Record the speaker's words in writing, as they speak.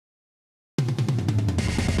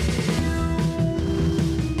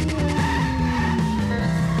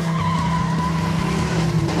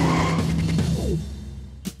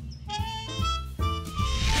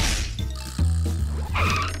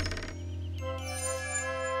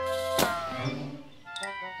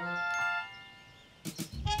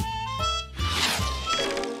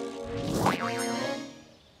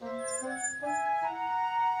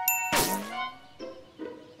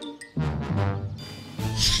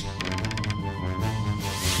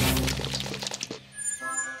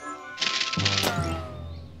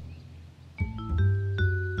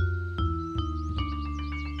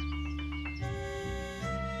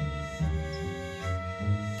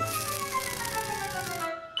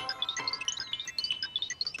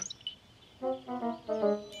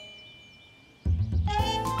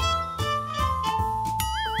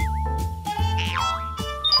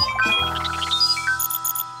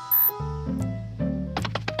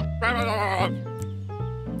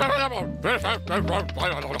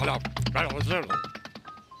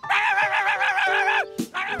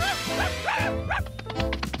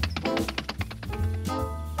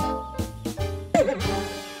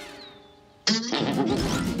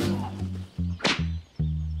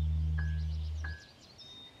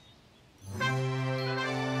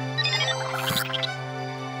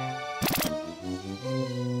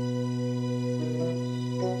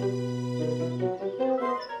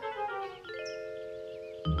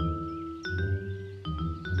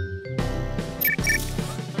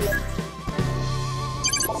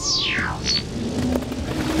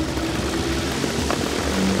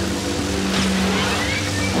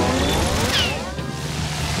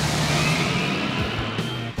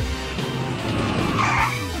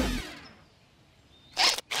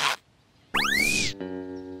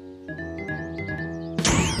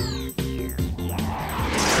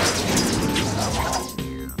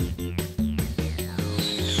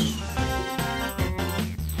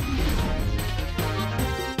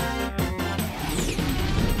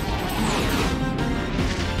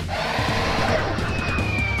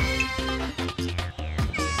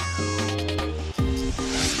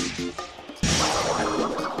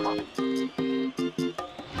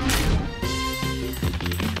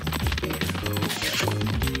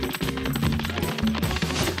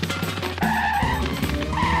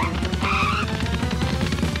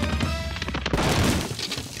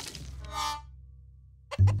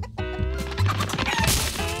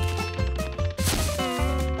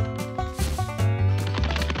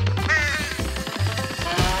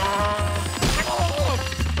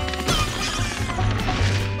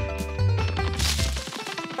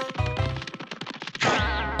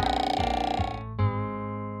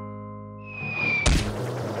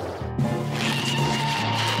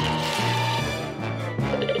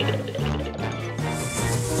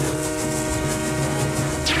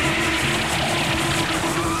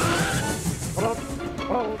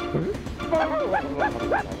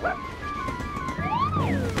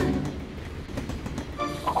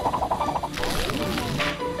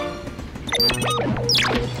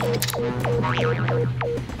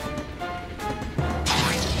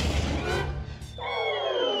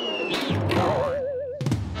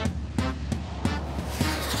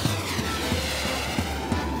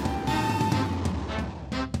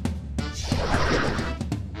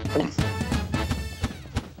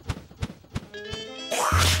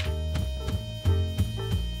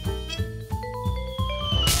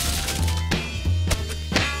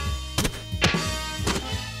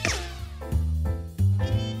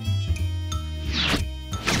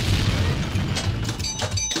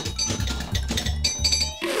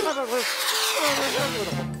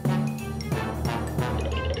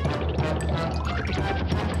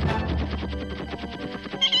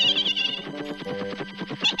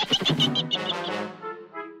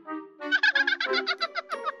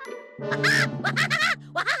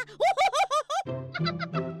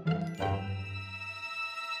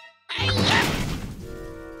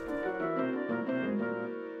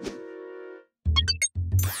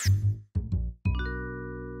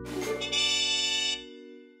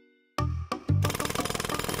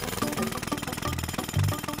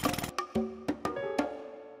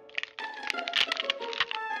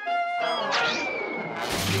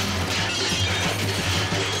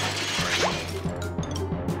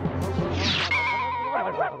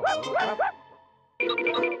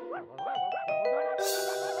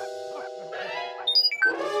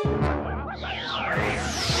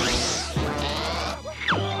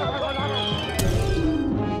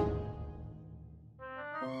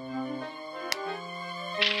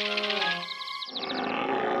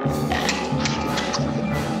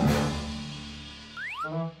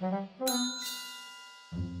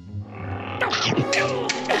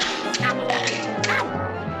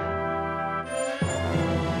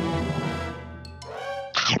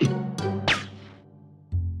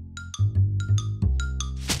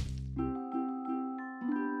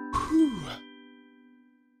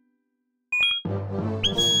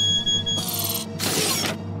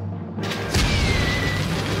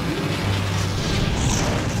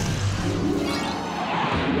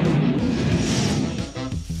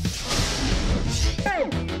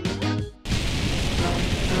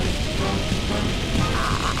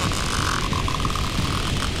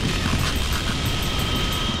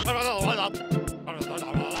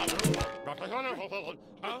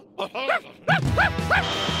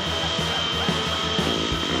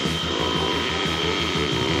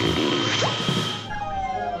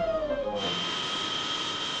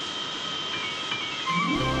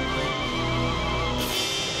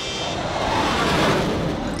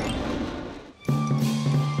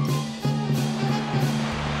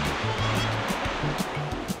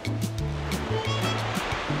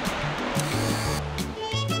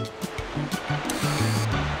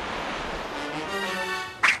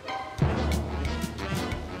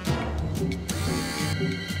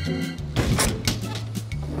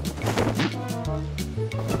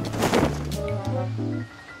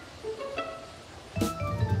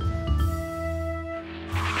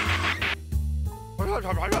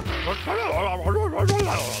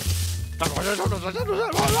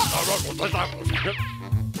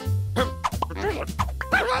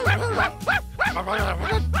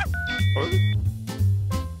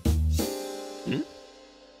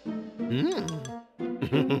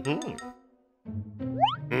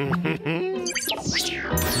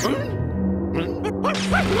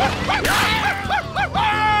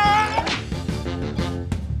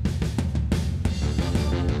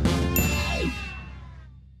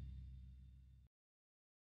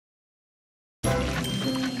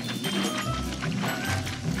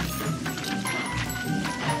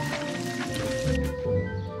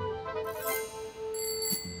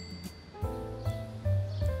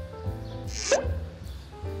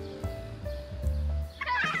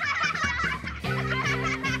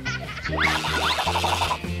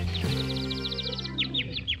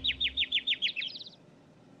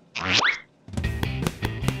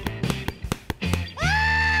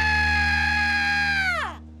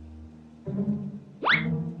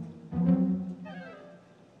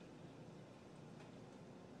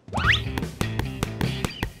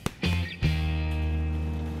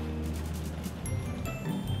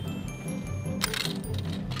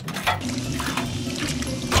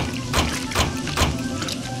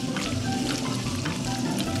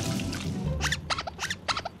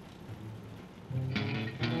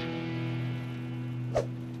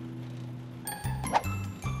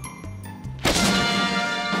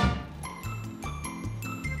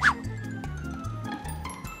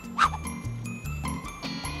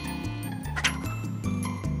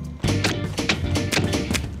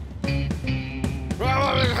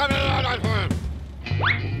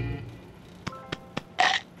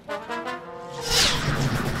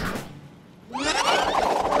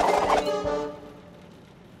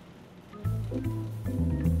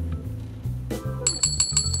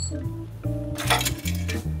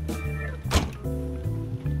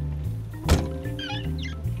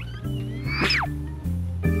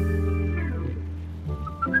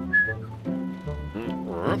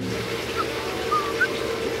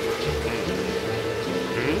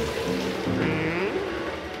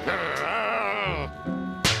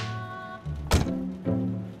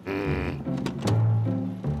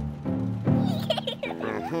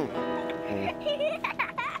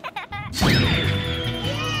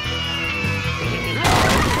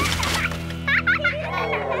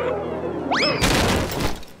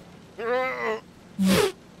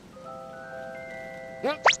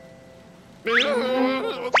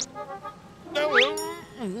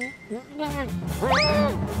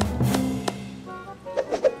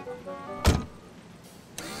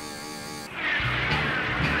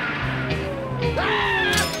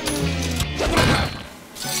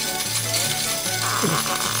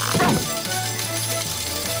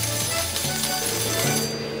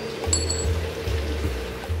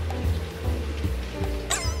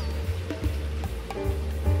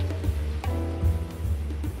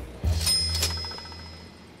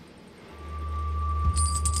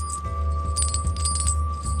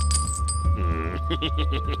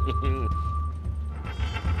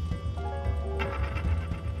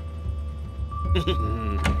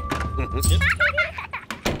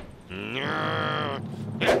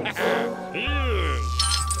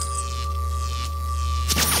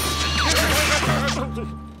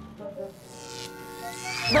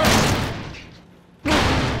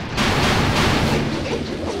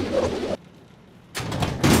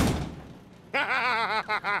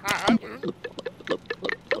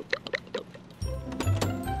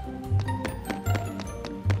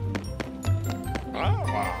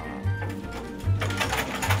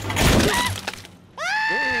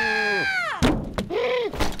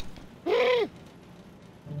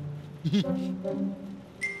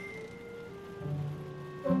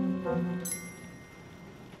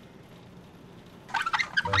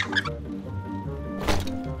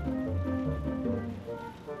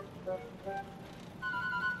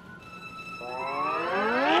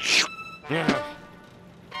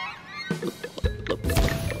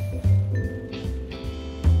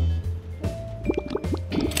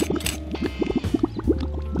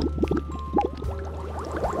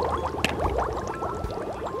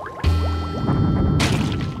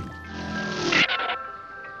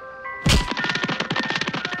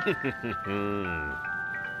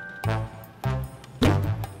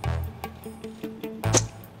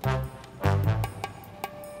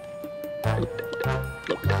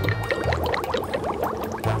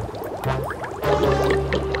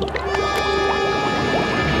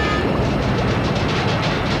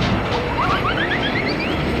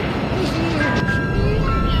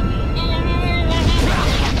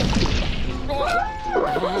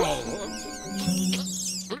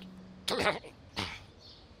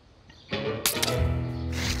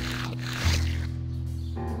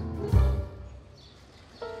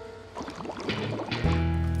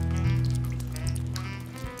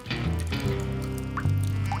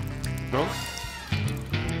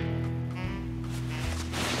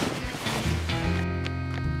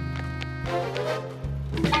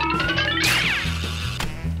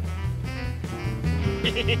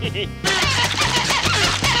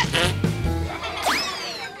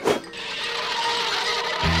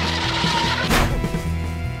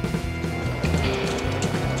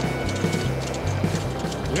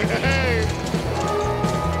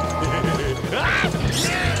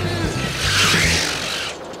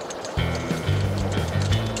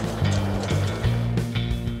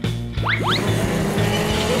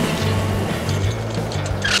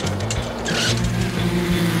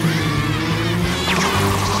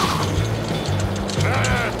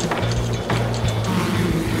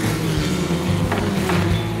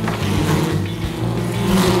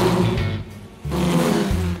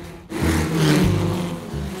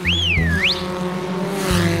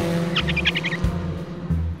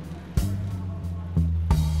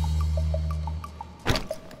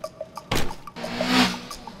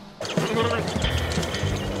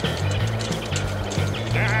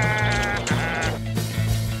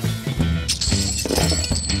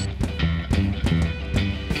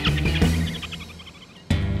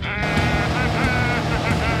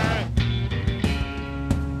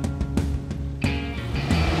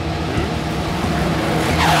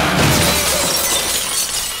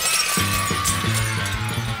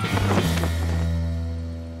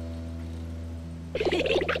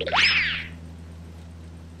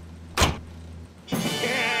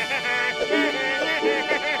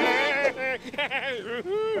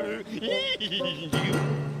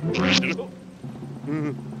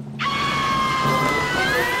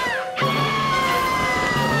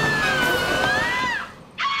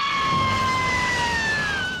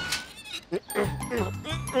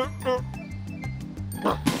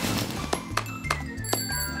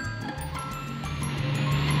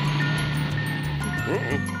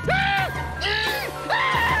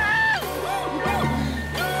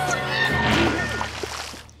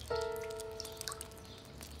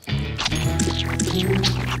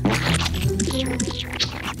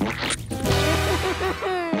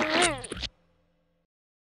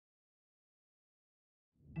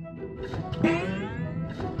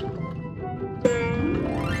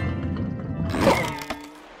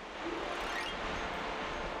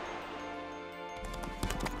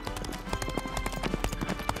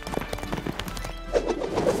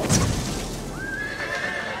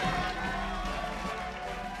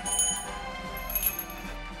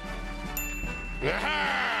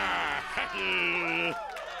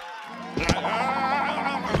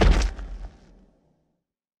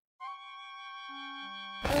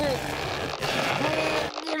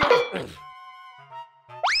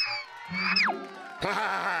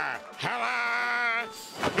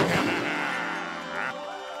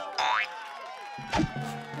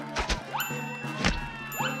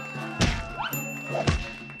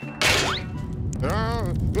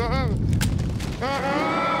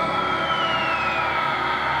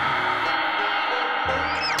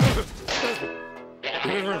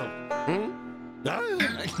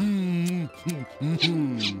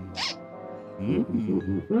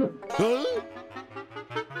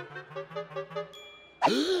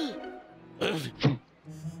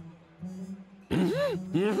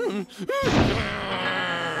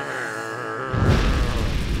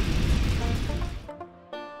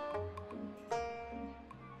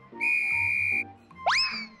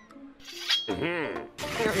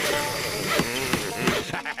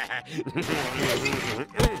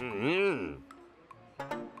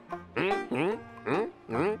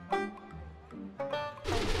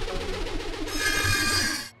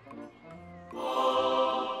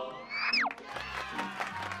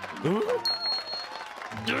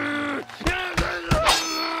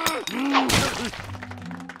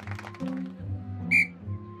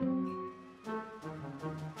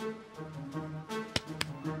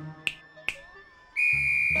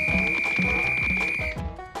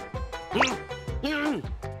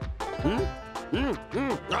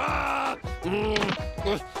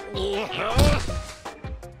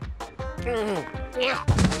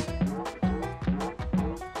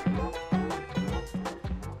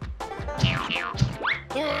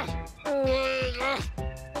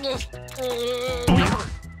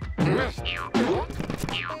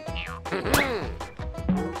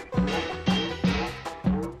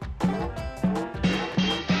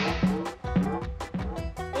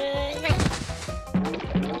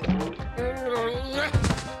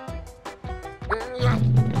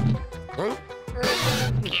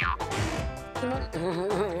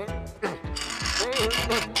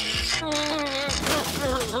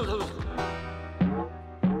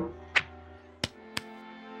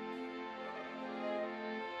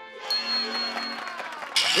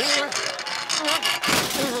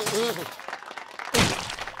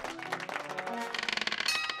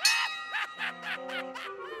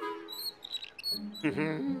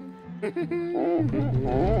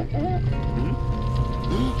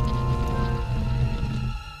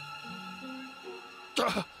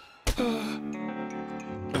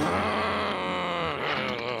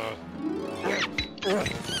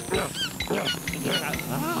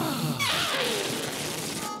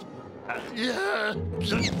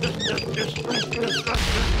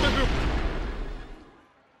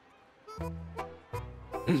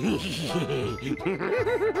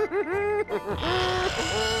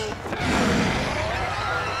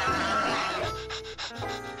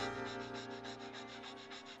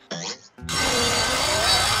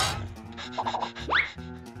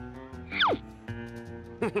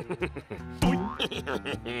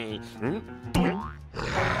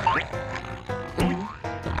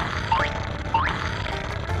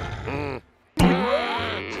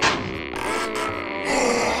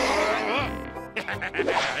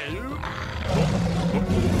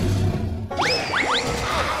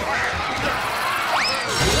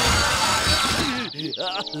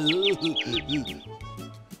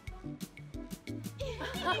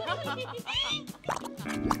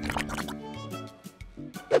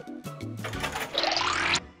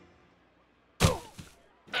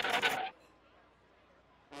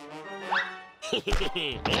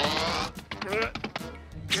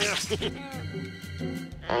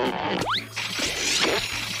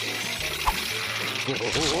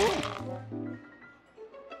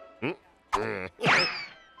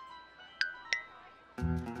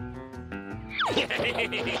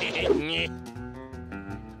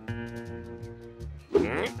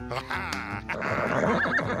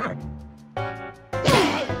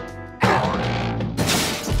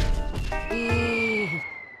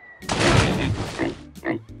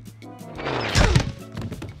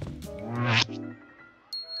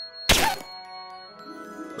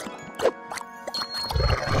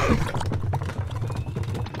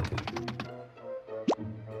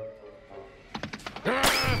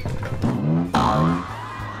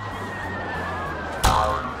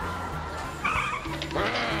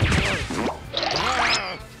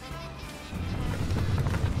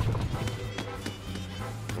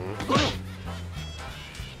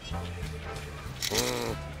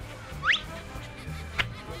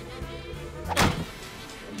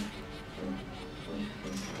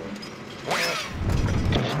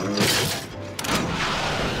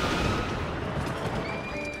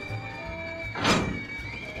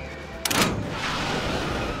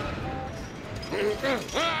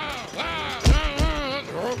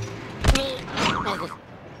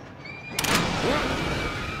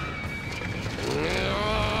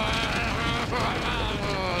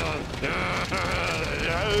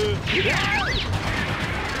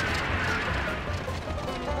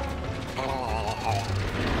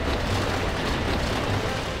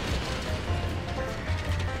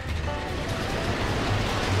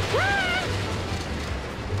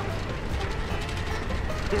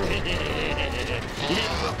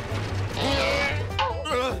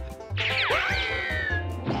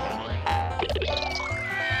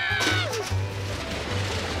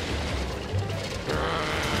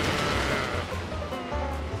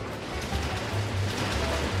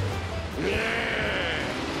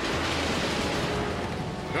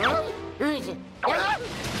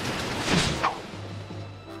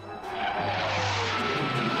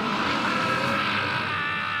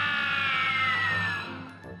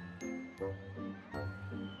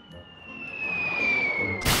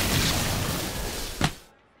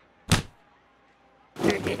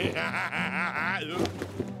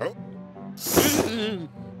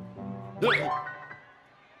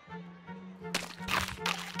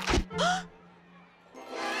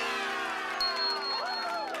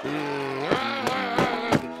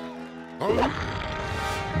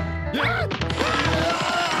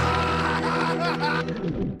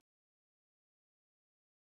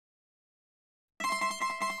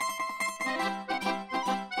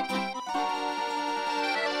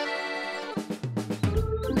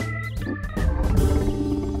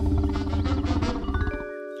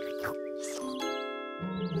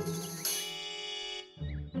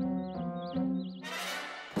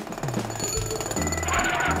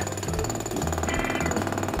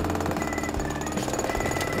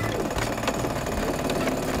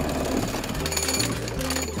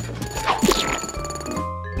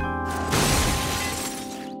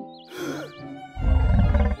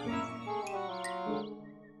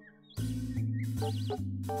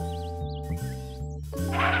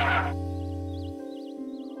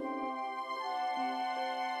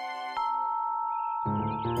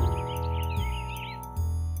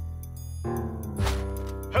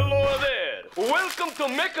to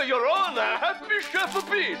make your own Happy Chef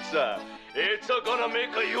Pizza. It's gonna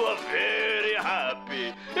make you very happy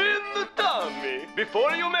in the tummy.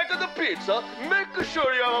 Before you make the pizza, make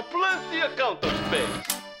sure you have plenty of counter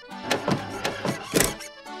space.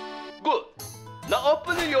 Good. Now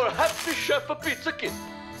open your Happy Chef Pizza kit.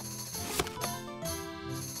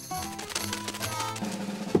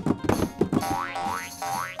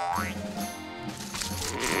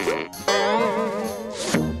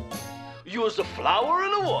 Use the flour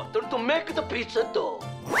and the water to make the pizza dough.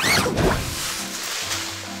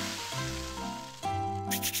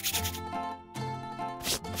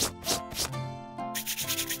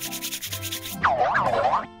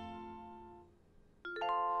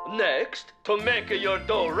 Next, to make your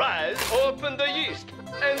dough rise, open the yeast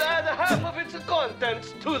and add half of its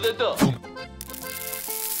contents to the dough.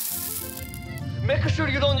 Make sure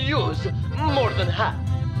you don't use more than half.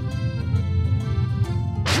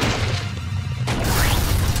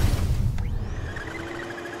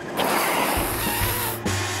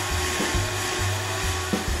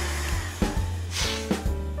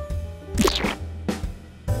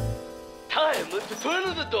 Time to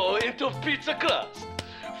turn the dough into pizza crust.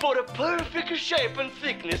 For a perfect shape and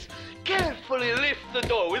thickness, carefully lift the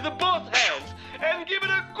dough with both hands and give it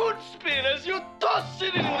a good spin as you toss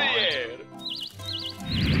it in the air.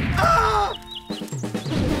 Ah!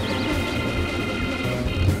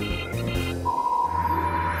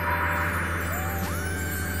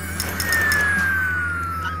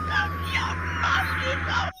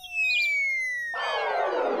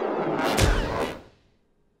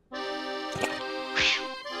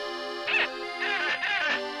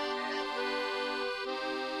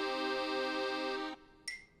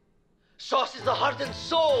 Sauce is the heart and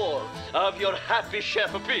soul of your Happy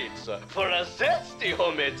Chef Pizza. For a zesty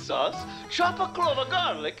homemade sauce, chop a clove of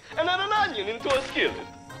garlic and add an onion into a skillet.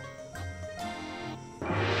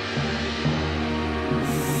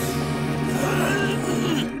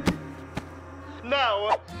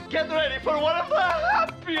 Now, get ready for one of the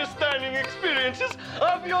happiest dining experiences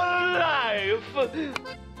of your life.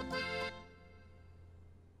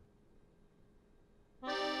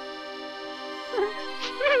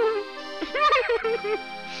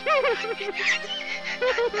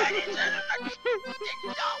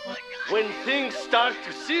 When things start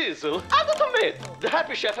to sizzle, add a tomato. The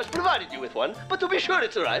Happy Chef has provided you with one, but to be sure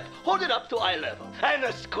it's ripe, hold it up to eye level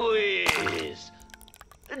and squeeze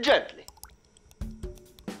gently.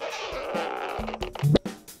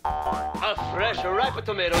 A fresh, ripe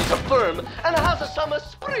tomato is firm and has some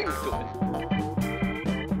spring to it.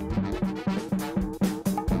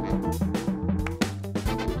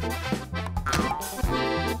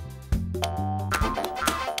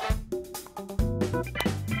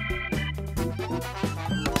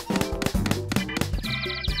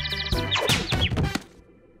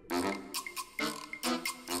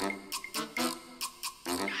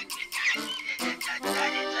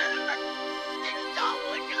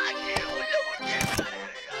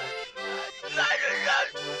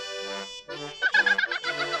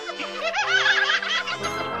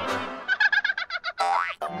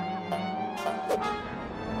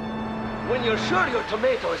 When you're sure your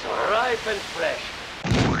tomato is ripe and fresh,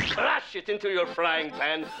 crash it into your frying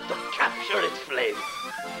pan to capture its flavor.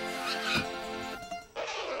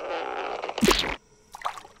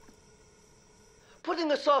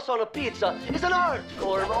 Putting a sauce on a pizza is an art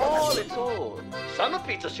form all its own. Some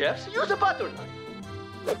pizza chefs use a butter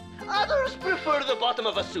knife. Others prefer the bottom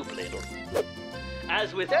of a soup ladle.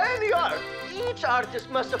 As with any art, each artist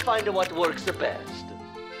must find what works the best.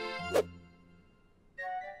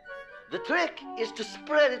 The trick is to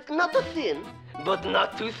spread it not too thin, but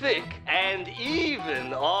not too thick, and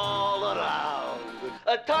even all around.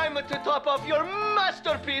 A time to top off your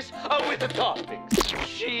masterpiece with the toppings.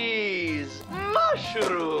 Cheese,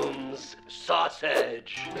 mushrooms,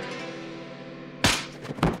 sausage.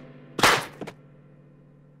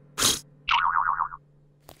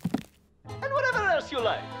 And whatever else you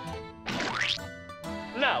like.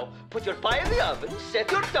 Now, put your pie in the oven,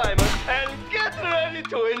 set your timer, and get ready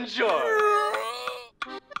to enjoy.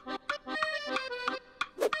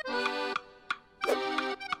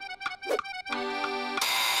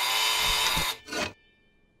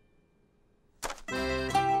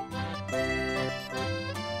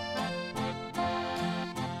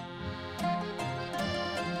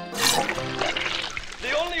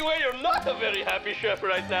 The only way you're not a very happy chef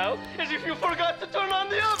right now is if you forgot to turn on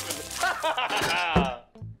the oven.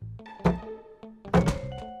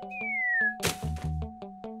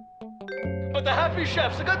 But the Happy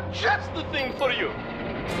Chefs have got just the thing for you.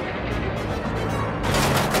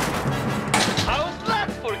 How's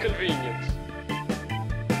that for convenience?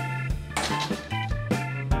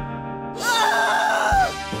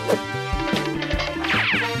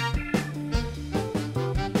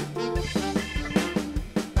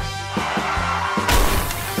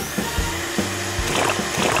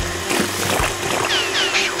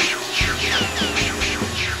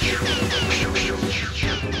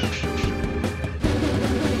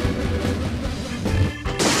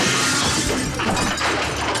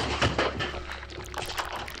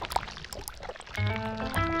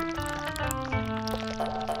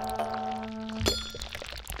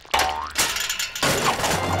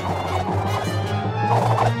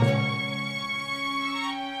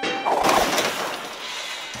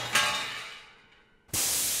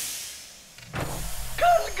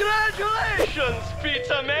 Congratulations,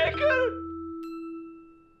 pizza maker!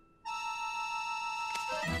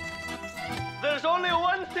 There's only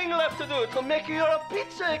one thing left to do to make your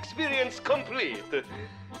pizza experience complete.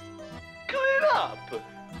 Clean up!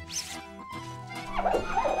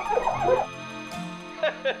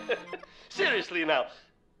 Seriously now.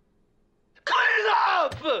 Clean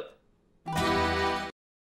up!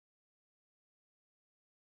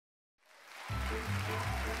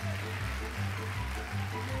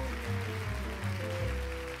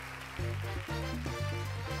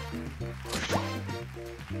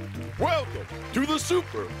 Welcome to the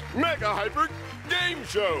Super Mega Hyper Game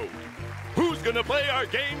Show. Who's gonna play our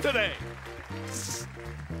game today?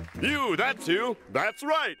 You, that's you. That's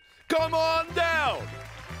right. Come on down.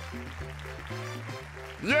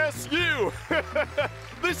 Yes, you.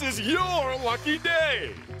 This is your lucky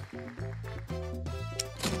day.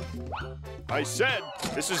 I said,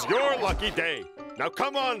 this is your lucky day. Now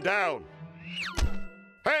come on down.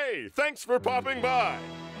 Hey, thanks for popping by.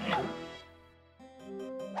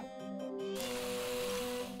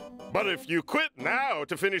 But if you quit now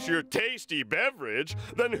to finish your tasty beverage,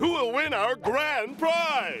 then who will win our grand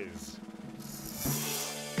prize?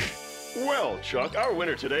 Well, Chuck, our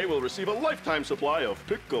winner today will receive a lifetime supply of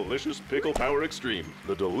Pinkalicious Pickle Power Extreme,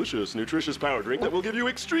 the delicious, nutritious power drink that will give you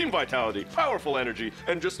extreme vitality, powerful energy,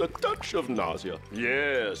 and just a touch of nausea.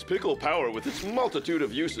 Yes, Pickle Power with its multitude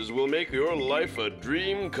of uses will make your life a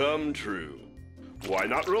dream come true. Why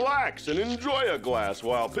not relax and enjoy a glass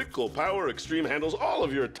while Pickle Power Extreme handles all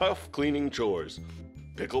of your tough cleaning chores?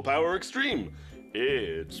 Pickle Power Extreme.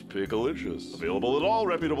 It's Pickalicious. Available at all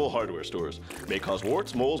reputable hardware stores. May cause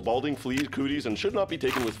warts, moles, balding, fleas, cooties, and should not be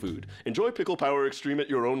taken with food. Enjoy Pickle Power Extreme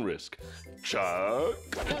at your own risk. Chuck?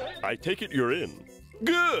 I take it you're in.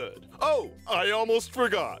 Good. Oh, I almost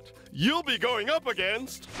forgot. You'll be going up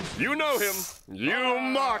against... You know him. You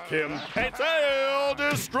mock him. It's El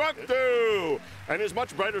Destructo! And his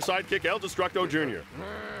much brighter sidekick, El Destructo Jr.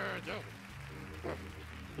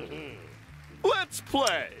 Let's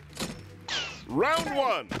play. Round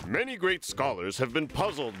one. Many great scholars have been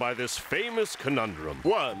puzzled by this famous conundrum.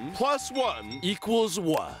 1 + 1 equals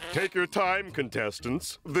what? Take your time,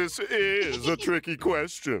 contestants. This is a tricky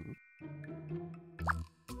question.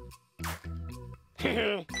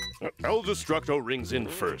 El Destructo rings in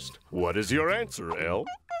first. What is your answer, El?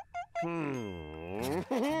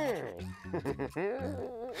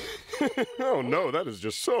 Oh no, that is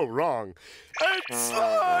just so wrong. It's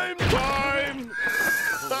slime time!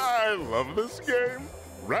 I love this game.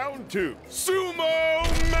 Round 2, Sumo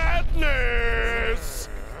Madness!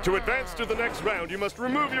 To advance to the next round, you must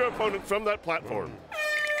remove your opponent from that platform.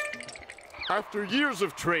 After years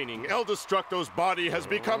of training, El Destructo's body has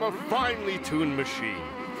become a finely tuned machine.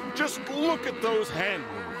 Just look at those hand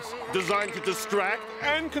moves. Designed to distract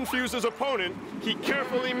and confuse his opponent, he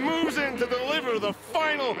carefully moves in to deliver the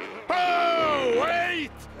final... Oh,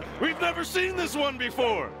 wait! We've never seen this one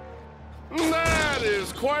before! That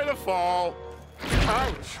is quite a fall.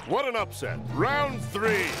 Ouch, what an upset. Round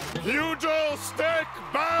 3, Pugil Stick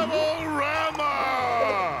Battle-rama!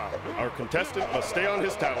 Our contestant must stay on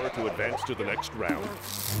his tower to advance to the next round.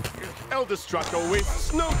 El Destructo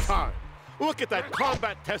wastes no time. Look at that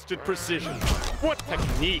combat-tested precision. What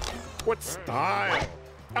technique, what style.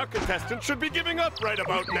 Our contestant should be giving up right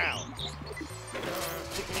about now.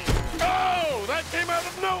 Oh, that came out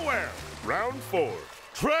of nowhere. Round 4,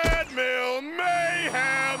 Treadmill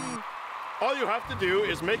Mayhem! All you have to do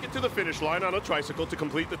is make it to the finish line on a tricycle to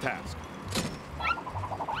complete the task.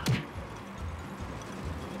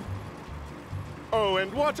 Oh,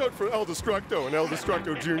 and watch out for El Destructo and El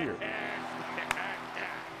Destructo Jr.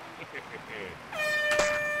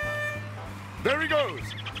 There he goes!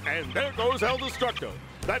 And there goes El Destructo.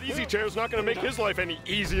 That easy chair's not gonna make his life any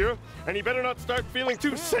easier, and he better not start feeling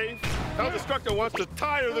too safe. El Destructo wants to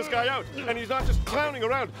tire this guy out, and he's not just clowning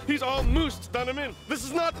around, he's all moosed done him in. This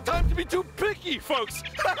is not the time to be too picky, folks!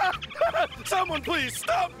 Someone please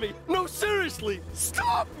stop me! No, seriously,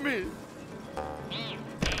 stop me!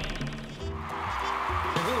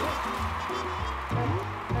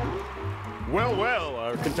 Well, well,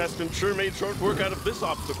 our contestant sure made short work out of this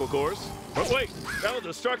obstacle course. But wait, El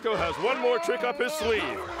Destructo has one more trick up his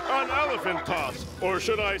sleeve. An elephant toss, or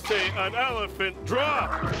should I say an elephant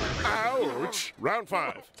drop. Ouch! Round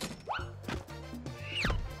 5.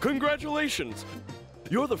 Congratulations!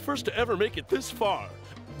 You're the first to ever make it this far.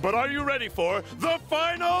 But are you ready for the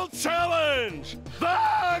final challenge?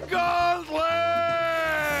 The Gauntlet!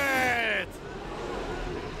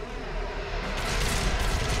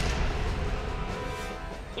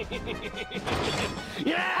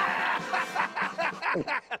 Yeah!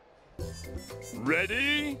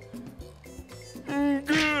 Ready?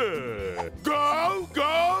 Good. Go,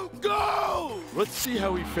 go, go! Let's see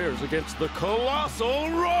how he fares against the colossal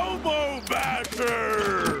Robo-Basher!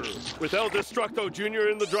 With El Destructo Jr.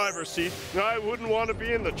 in the driver's seat, I wouldn't want to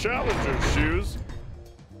be in the challenger's shoes.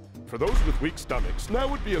 For those with weak stomachs, now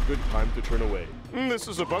would be a good time to turn away. This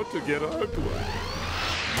is about to get ugly.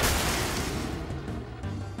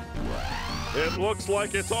 It looks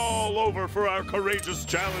like it's all over for our courageous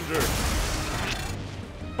challenger.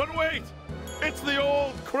 But wait! It's the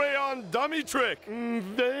old crayon dummy trick!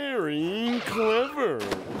 Very clever.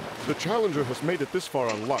 The challenger has made it this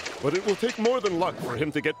far on luck, but it will take more than luck for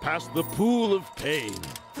him to get past the pool of pain.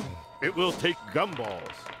 It will take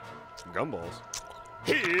gumballs. Gumballs?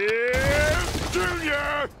 Here's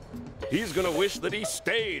Junior! He's gonna wish that he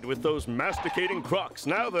stayed with those masticating crocs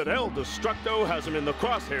now that El Destructo has him in the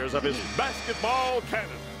crosshairs of his basketball cannon.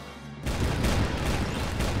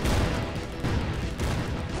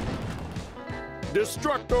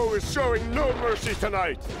 Destructo is showing no mercy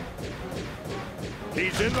tonight.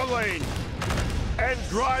 He's in the lane and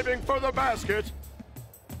driving for the basket.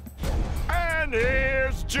 And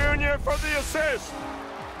here's Junior for the assist.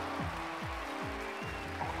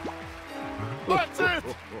 That's it!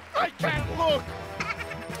 I can't look!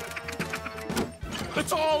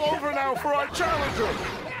 It's all over now for our challenger!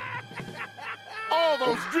 All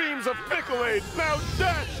those dreams of Pickle-Aid now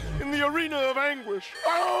dashed in the arena of anguish.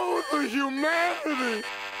 Oh, the humanity!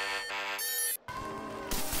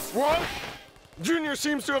 What? Junior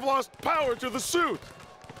seems to have lost power to the suit.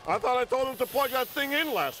 I thought I told him to plug that thing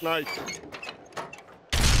in last night.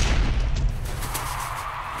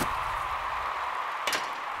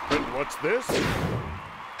 And what's this?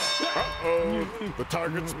 Uh-oh, the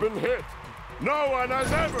target's been hit. No one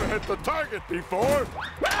has ever hit the target before.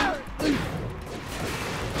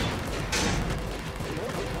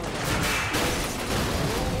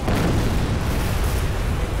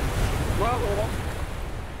 Well,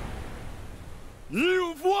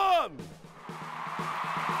 you've won!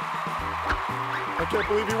 I can't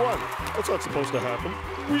believe he won. That's not supposed to happen.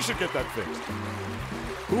 We should get that fixed.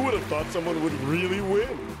 Who would have thought someone would really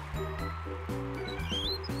win?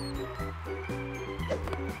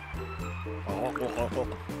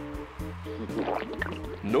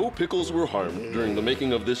 No pickles were harmed during the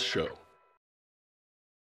making of this show.